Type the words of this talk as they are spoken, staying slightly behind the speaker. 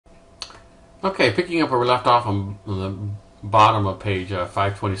Okay, picking up where we left off on the bottom of page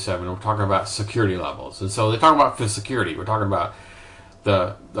 527, we're talking about security levels. And so they talk about the security. We're talking about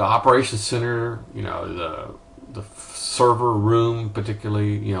the operations center, the server room,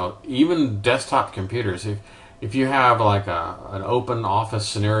 particularly, even desktop computers. If you have like an open office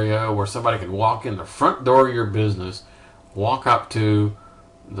scenario where somebody can walk in the front door of your business, walk up to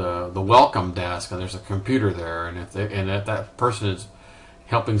the welcome desk, and there's a computer there, and if that person is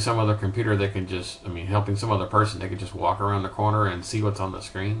helping some other computer, they can helping some other person, they can just walk around the corner and see what's on the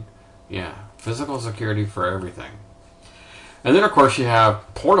screen. Yeah, physical security for everything. And then, of course, you have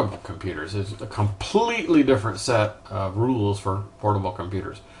portable computers. It's a completely different set of rules for portable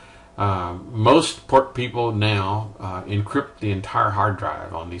computers. Most people now encrypt the entire hard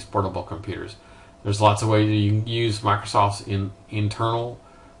drive on these portable computers. There's lots of ways that you can use Microsoft's internal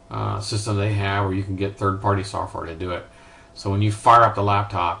system they have, or you can get third-party software to do it. So when you fire up the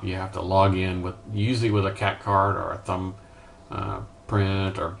laptop, you have to log in usually with a CAT card or a thumb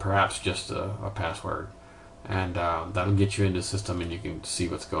print, or perhaps just a password, and that'll get you into the system, and you can see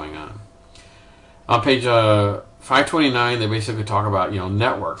what's going on. On page 529, they basically talk about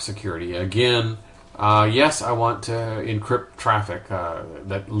network security. Again, yes, I want to encrypt traffic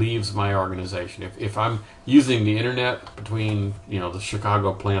that leaves my organization. If I'm using the internet between the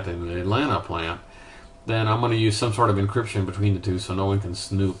Chicago plant and the Atlanta plant, then I'm going to use some sort of encryption between the two so no one can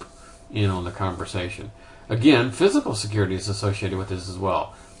snoop in on the conversation. Again, physical security is associated with this as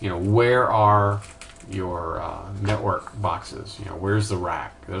well. Where are your network boxes? Where's the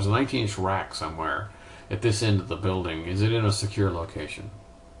rack? There's a 19-inch rack somewhere at this end of the building. Is it in a secure location?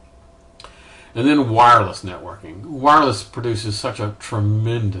 And then wireless networking. Wireless produces such a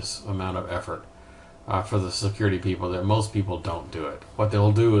tremendous amount of effort for the security people that most people don't do it. What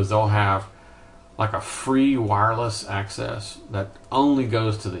they'll do is they'll have like a free wireless access that only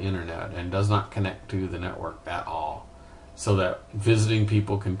goes to the internet and does not connect to the network at all, so that visiting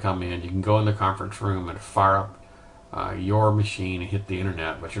people can come in. You can go in the conference room and fire up your machine and hit the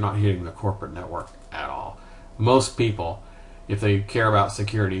internet, but you're not hitting the corporate network at all. Most people, if they care about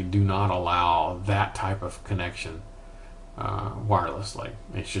security, do not allow that type of connection wirelessly.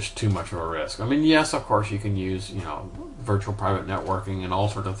 It's just too much of a risk. Yes, of course, you can use virtual private networking and all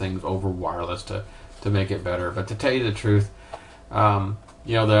sorts of things over wireless to make it better. But to tell you the truth, the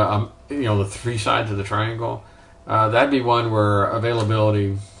three sides of the triangle, that'd be one where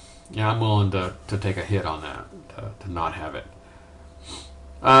availability, I'm willing to take a hit on that, to not have it.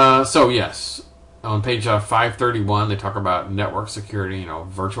 So yes, on page 531, they talk about network security.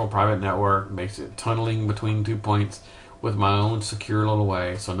 Virtual private network makes it tunneling between 2 points with my own secure little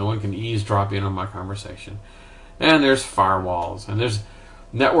way, so no one can eavesdrop in on my conversation. And there's firewalls, and there's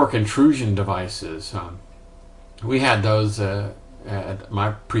network intrusion devices. We had those at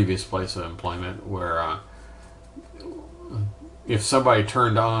my previous place of employment, where if somebody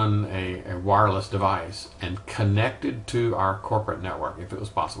turned on a wireless device and connected to our corporate network, if it was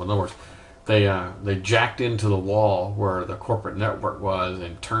possible. In other words, they jacked into the wall where the corporate network was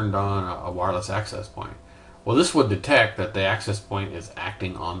and turned on a wireless access point. Well, this would detect that the access point is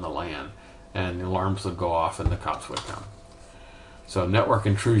acting on the LAN, and the alarms would go off and the cops would come. So network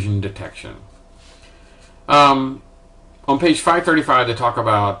intrusion detection. On page 535, they talk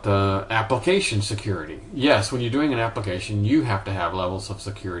about application security. Yes, when you're doing an application, you have to have levels of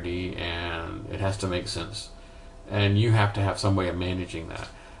security, and it has to make sense. And you have to have some way of managing that.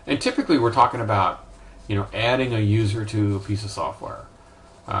 And typically we're talking about adding a user to a piece of software.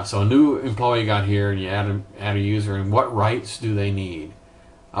 So a new employee got here, and you add a user, and what rights do they need?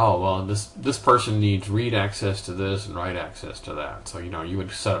 Oh, well, this person needs read access to this and write access to that. So you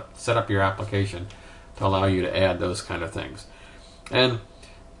would set up your application to allow you to add those kind of things. And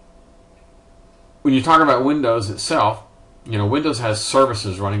when you talk about Windows itself, Windows has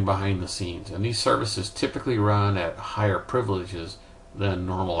services running behind the scenes, and these services typically run at higher privileges than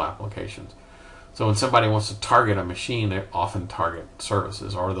normal applications. So when somebody wants to target a machine, they often target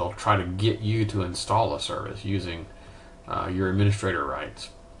services, or they'll try to get you to install a service using your administrator rights.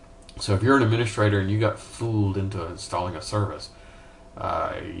 So if you're an administrator and you got fooled into installing a service,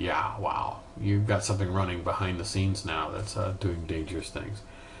 wow, you've got something running behind the scenes now that's doing dangerous things.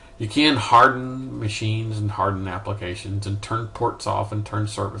 You can harden machines and harden applications and turn ports off and turn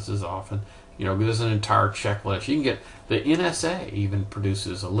services off, and there's an entire checklist. You can get the NSA even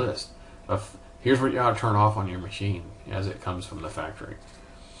produces a list of here's what you ought to turn off on your machine as it comes from the factory.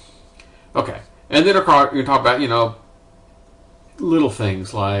 Okay, and then you talk about little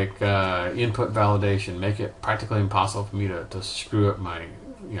things like input validation. Make it practically impossible for me to screw up my,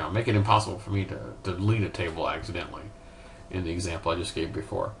 make it impossible for me to delete a table accidentally, in the example I just gave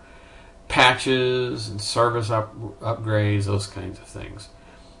before. patches and service upgrades, those kinds of things.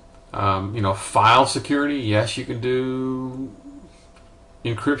 File security, yes, you can do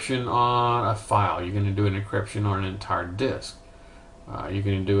encryption on a file. You can do an encryption on an entire disk. You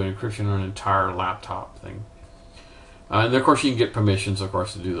can do an encryption on an entire laptop thing. And of course, you can get permissions, of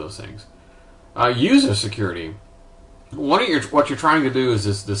course, to do those things. User security. What you're trying to do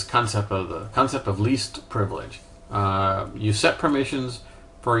is this concept of least privilege. You set permissions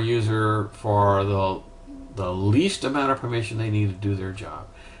for a user for the least amount of permission they need to do their job.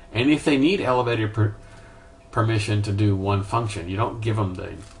 And if they need elevated permission to do one function, you don't give them the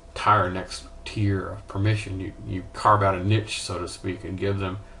entire next tier of permission. You carve out a niche, so to speak, and give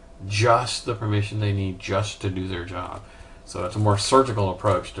them just the permission they need just to do their job. So it's a more surgical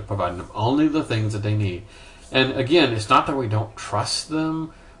approach to providing them only the things that they need. And again, it's not that we don't trust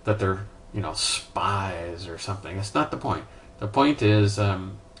them, that they're spies or something. It's not the point. The point is,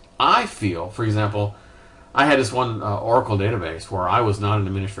 I feel, for example, I had this one Oracle database where I was not an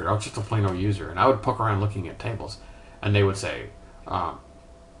administrator. I was just a plain old user, and I would poke around looking at tables, and they would say, well,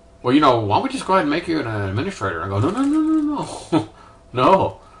 why don't we just go ahead and make you an administrator? I go, no.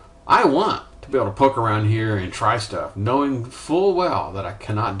 No. I want to be able to poke around here and try stuff, knowing full well that I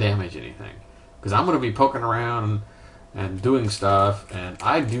cannot damage anything. Because I'm going to be poking around and doing stuff, and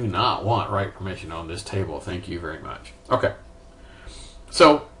I do not want write permission on this table. Thank you very much. Okay.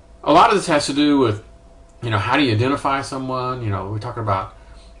 So a lot of this has to do with, how do you identify someone? We're talking about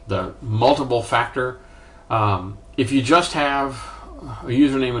the multiple factor. If you just have a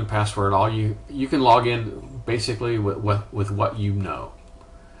username and password, you can log in basically with what you know.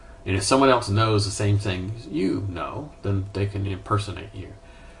 And if someone else knows the same thing you know, then they can impersonate you.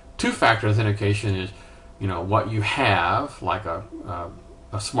 Two-factor authentication is, what you have, like a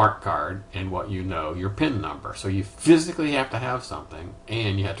smart card, and what you know, your PIN number. So you physically have to have something,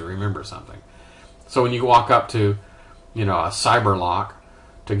 and you have to remember something. So when you walk up to, a cyber lock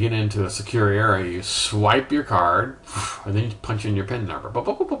to get into a secure area, you swipe your card, and then you punch in your PIN number. Boop,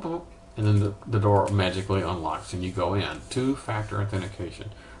 boop, boop, boop, boop, and then the door magically unlocks, and you go in. Two-factor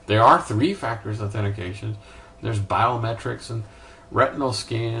authentication. There are three-factors authentication. There's biometrics and retinal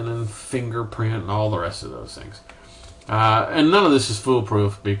scan and fingerprint and all the rest of those things. And none of this is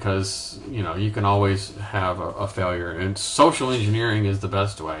foolproof because, you can always have a failure. And social engineering is the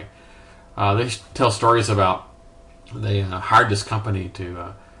best way. They tell stories about they hired this company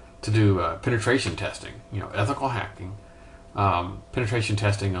to do penetration testing, ethical hacking, penetration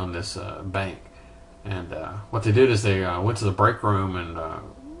testing on this bank. And what they did is they went to the break room and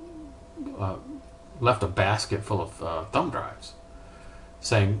left a basket full of thumb drives,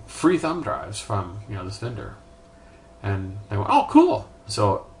 saying free thumb drives from this vendor. And they went, oh, cool.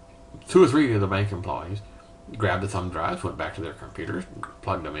 So 2 or 3 of the bank employees grabbed the thumb drives, went back to their computers,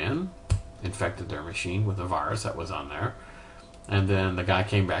 plugged them in, infected their machine with a virus that was on there. And then the guy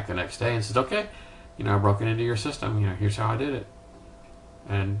came back the next day and said, okay, I broke into your system. Here's how I did it.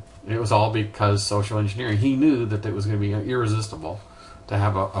 And it was all because social engineering. He knew that it was going to be irresistible to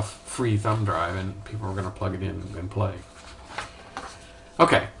have a free thumb drive, and people were going to plug it in and play.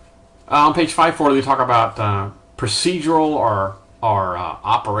 Okay. On page 540, they talk about procedural or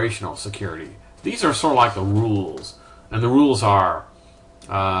operational security. These are sort of like the rules. And the rules are,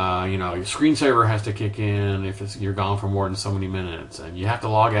 your screensaver has to kick in if you're gone for more than so many minutes, and you have to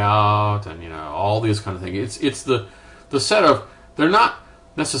log out, and all these kind of things. It's the set of, they're not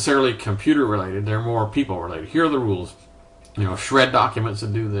necessarily computer related, they're more people related. Here are the rules. Shred documents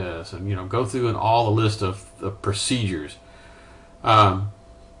and do this, and go through and all the list of the procedures.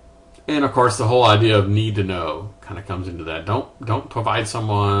 And of course, the whole idea of need to know kind of comes into that. Don't provide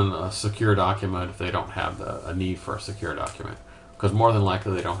someone a secure document if they don't have a need for a secure document, because more than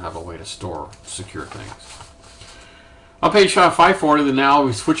likely they don't have a way to store secure things. On page 540, now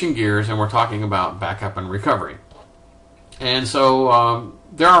we're switching gears and we're talking about backup and recovery. And so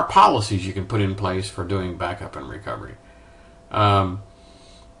there are policies you can put in place for doing backup and recovery.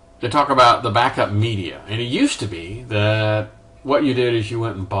 They talk about the backup media, and it used to be that what you did is you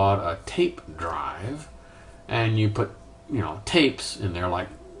went and bought a tape drive, and you put tapes in there like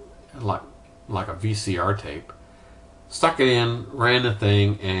a VCR tape, stuck it in, ran the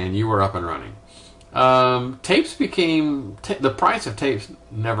thing, and you were up and running. Tapes became the price of tapes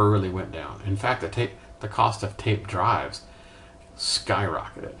never really went down. In fact, the cost of tape drives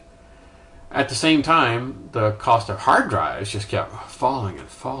skyrocketed. At the same time, the cost of hard drives just kept falling and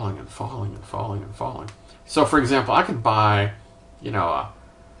falling and falling and falling and falling. So, for example, I could buy,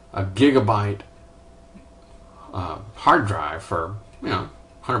 a gigabyte hard drive for,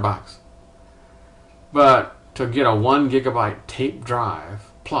 $100. But to get a 1 gigabyte tape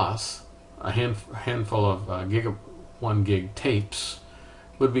drive plus handful of 1 gig tapes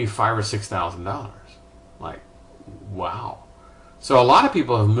would be $5,000 or $6,000. Like, wow. So a lot of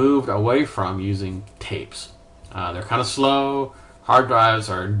people have moved away from using tapes. They're kind of slow. Hard drives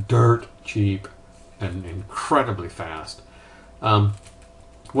are dirt cheap and incredibly fast.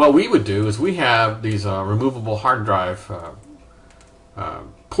 What we would do is we have these removable hard drive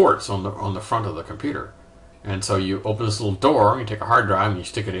ports on the front of the computer. And so you open this little door, you take a hard drive and you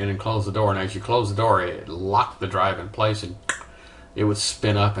stick it in and close the door, and as you close the door it locked the drive in place and it would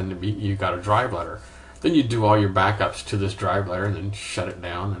spin up and you got a drive letter. Then you do all your backups to this drive letter and then shut it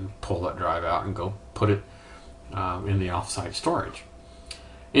down and pull that drive out and go put it in the offsite storage.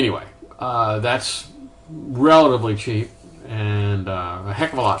 Anyway, that's relatively cheap and a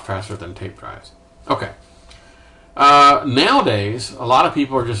heck of a lot faster than tape drives. Okay. Nowadays, a lot of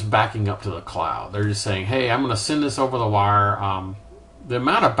people are just backing up to the cloud. They're just saying, hey, I'm going to send this over the wire. The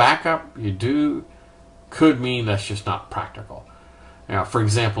amount of backup you do could mean that's just not practical. Now, for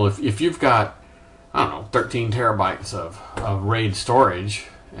example, if you've got, I don't know, 13 terabytes of RAID storage,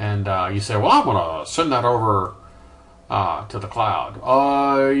 and you say, well, I'm going to send that over to the cloud.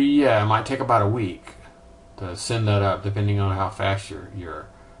 Yeah, it might take about a week to send that up, depending on how fast your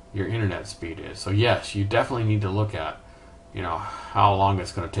internet speed is. So yes, you definitely need to look at, how long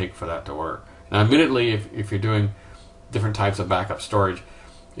it's going to take for that to work. Now, admittedly, if you're doing different types of backup storage,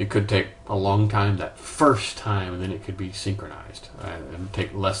 it could take a long time that first time, and then it could be synchronized and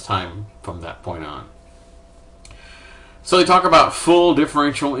take less time from that point on. So they talk about full,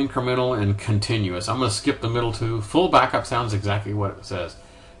 differential, incremental, and continuous. I'm going to skip the middle two. Full backup sounds exactly what it says.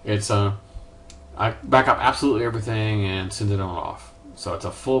 It's I back up absolutely everything and send it on off. So it's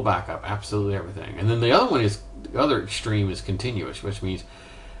a full backup, absolutely everything. And then the other extreme is continuous, which means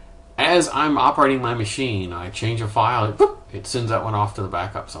as I'm operating my machine, I change a file, it sends that one off to the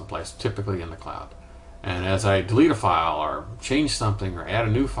backup someplace, typically in the cloud. And as I delete a file or change something or add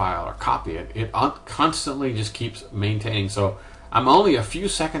a new file or copy it, it constantly just keeps maintaining. So I'm only a few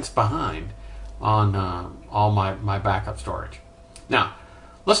seconds behind on all my backup storage. Now,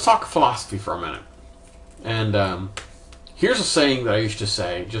 let's talk philosophy for a minute. And here's a saying that I used to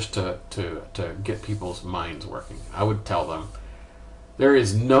say just to get people's minds working. I would tell them, there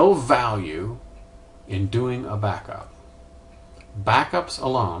is no value in doing a backup. Backups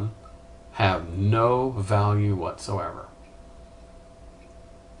alone have no value whatsoever.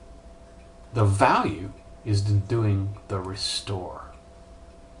 The value is in doing the restore.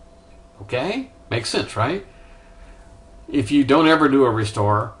 Okay? Makes sense, right? If you don't ever do a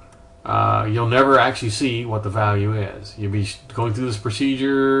restore, you'll never actually see what the value is. You'll be going through this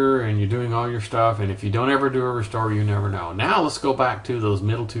procedure and you're doing all your stuff, and if you don't ever do a restore, you never know. Now let's go back to those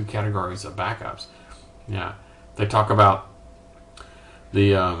middle two categories of backups. Yeah, they talk about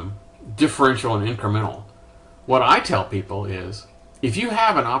the differential and incremental. What I tell people is, if you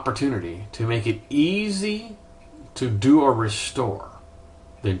have an opportunity to make it easy to do a restore,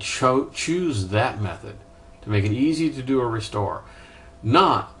 then choose that method to make it easy to do a restore.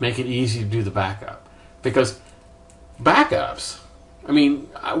 Not make it easy to do the backup. Because backups, I mean,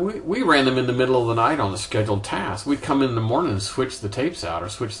 we ran them in the middle of the night on a scheduled task. We'd come in the morning and switch the tapes out or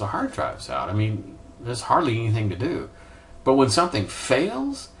switch the hard drives out. I mean, there's hardly anything to do. But when something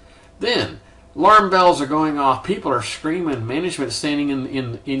fails, then alarm bells are going off, people are screaming, management standing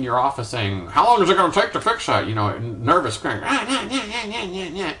in your office saying, how long is it going to take to fix that? Nervous screaming.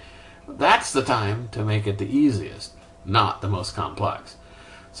 That's the time to make it the easiest, not the most complex.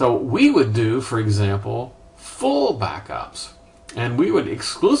 So we would do, for example, full backups. And we would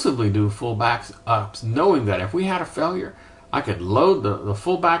exclusively do full backups, knowing that if we had a failure, I could load the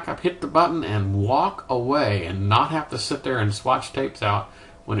full backup, hit the button, and walk away and not have to sit there and swatch tapes out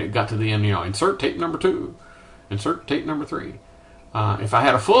when it got to the end. Insert tape number 2, insert tape number 3. If I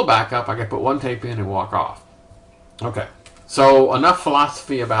had a full backup, I could put one tape in and walk off. Okay. So enough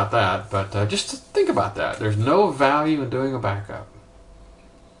philosophy about that, but just to think about that. There's no value in doing a backup.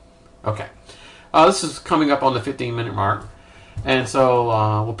 Okay. This is coming up on the 15-minute mark, and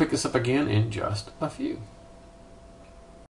so we'll pick this up again in just a few.